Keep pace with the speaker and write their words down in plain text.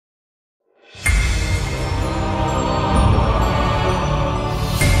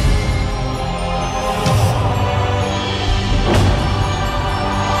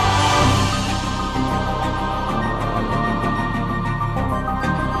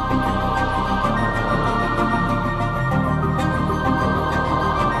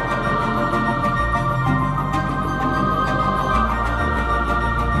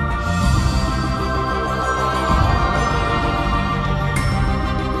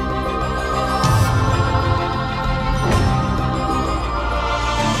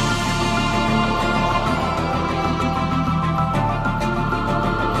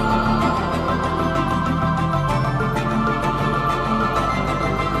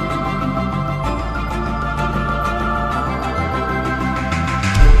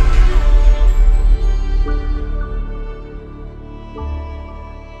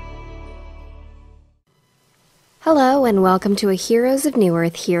Hello and welcome to a Heroes of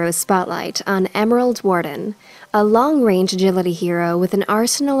Newerth Hero Spotlight on Emerald Warden, a long-range agility hero with an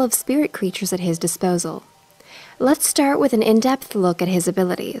arsenal of spirit creatures at his disposal. Let's start with an in-depth look at his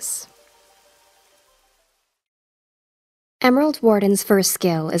abilities. Emerald Warden's first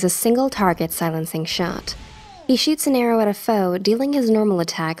skill is a single target silencing shot. He shoots an arrow at a foe, dealing his normal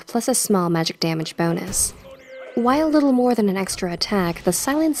attack plus a small magic damage bonus. While little more than an extra attack, the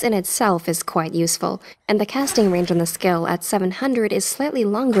silence in itself is quite useful, and the casting range on the skill at 700 is slightly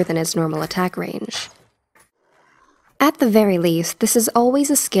longer than his normal attack range. At the very least, this is always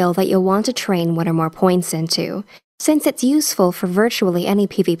a skill that you'll want to train one or more points into, since it's useful for virtually any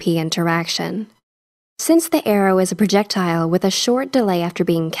PvP interaction. Since the arrow is a projectile with a short delay after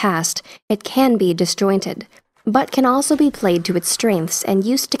being cast, it can be disjointed, but can also be played to its strengths and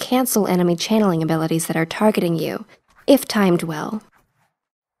used to cancel enemy channeling abilities that are targeting you, if timed well.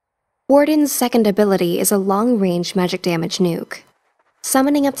 Warden's second ability is a long-range magic damage nuke.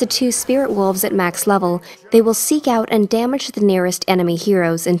 Summoning up to 2 spirit wolves at max level, they will seek out and damage the nearest enemy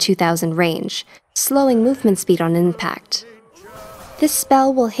heroes in 2000 range, slowing movement speed on impact. This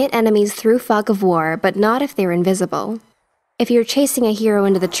spell will hit enemies through Fog of War, but not if they're invisible. If you're chasing a hero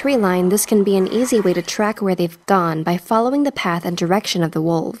into the tree line, this can be an easy way to track where they've gone by following the path and direction of the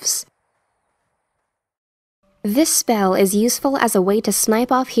wolves. This spell is useful as a way to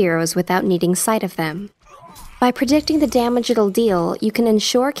snipe off heroes without needing sight of them. By predicting the damage it'll deal, you can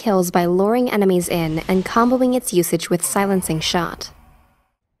ensure kills by luring enemies in and comboing its usage with Silencing Shot.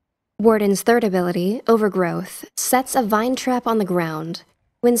 Warden's third ability, Overgrowth, sets a vine trap on the ground.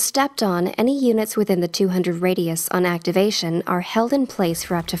 When stepped on, any units within the 200 radius on activation are held in place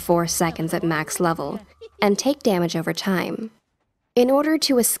for up to 4 seconds at max level, and take damage over time. In order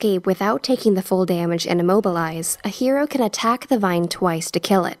to escape without taking the full damage and immobilize, a hero can attack the vine twice to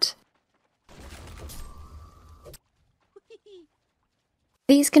kill it.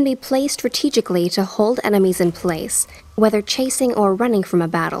 These can be placed strategically to hold enemies in place, whether chasing or running from a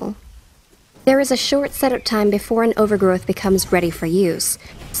battle. There is a short setup time before an overgrowth becomes ready for use,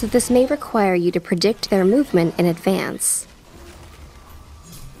 so this may require you to predict their movement in advance.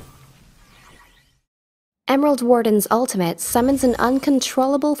 Emerald Warden's ultimate summons an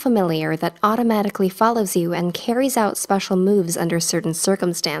uncontrollable familiar that automatically follows you and carries out special moves under certain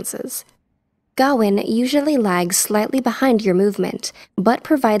circumstances. Gawain usually lags slightly behind your movement, but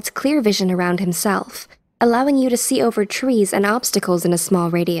provides clear vision around himself, allowing you to see over trees and obstacles in a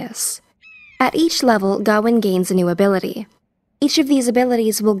small radius. At each level, Gawain gains a new ability. Each of these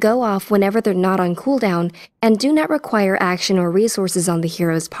abilities will go off whenever they're not on cooldown and do not require action or resources on the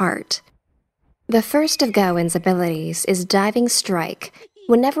hero's part. The first of Gawain's abilities is Diving Strike.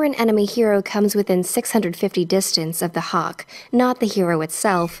 Whenever an enemy hero comes within 650 distance of the hawk, not the hero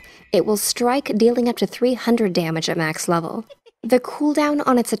itself, it will strike, dealing up to 300 damage at max level. The cooldown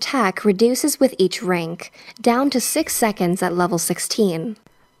on its attack reduces with each rank, down to 6 seconds at level 16.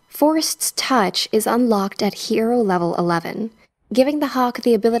 Forced's Touch is unlocked at hero level 11, giving the hawk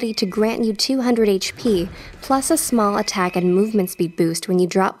the ability to grant you 200 HP, plus a small attack and movement speed boost when you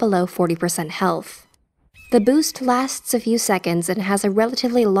drop below 40% health. The boost lasts a few seconds and has a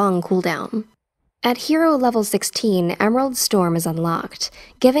relatively long cooldown. At hero level 16, Emerald Storm is unlocked,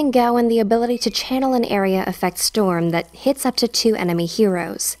 giving Gawain the ability to channel an area effect storm that hits up to 2 enemy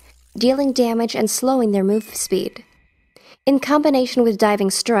heroes, dealing damage and slowing their move speed. In combination with Diving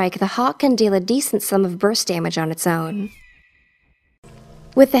Strike, the hawk can deal a decent sum of burst damage on its own.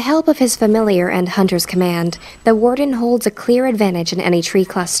 With the help of his familiar and Hunter's Command, the Warden holds a clear advantage in any tree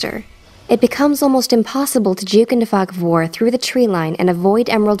cluster. It becomes almost impossible to juke into Fog of War through the tree line and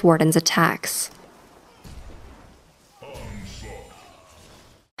avoid Emerald Warden's attacks.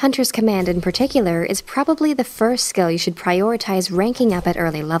 Hunter's Command in particular is probably the first skill you should prioritize ranking up at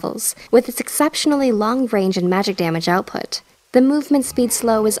early levels, with its exceptionally long range and magic damage output. The movement speed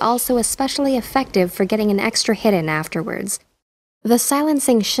slow is also especially effective for getting an extra hit in afterwards. The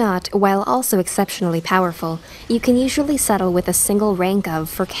Silencing Shot, while also exceptionally powerful, you can usually settle with a single rank of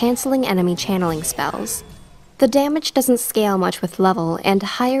for cancelling enemy channeling spells. The damage doesn't scale much with level, and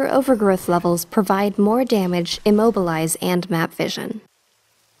higher overgrowth levels provide more damage, immobilize, and map vision.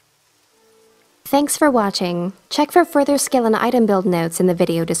 Thanks for watching. Check for further skill and item build notes in the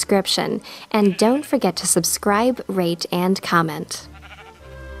video description, and don't forget to subscribe, rate, and comment.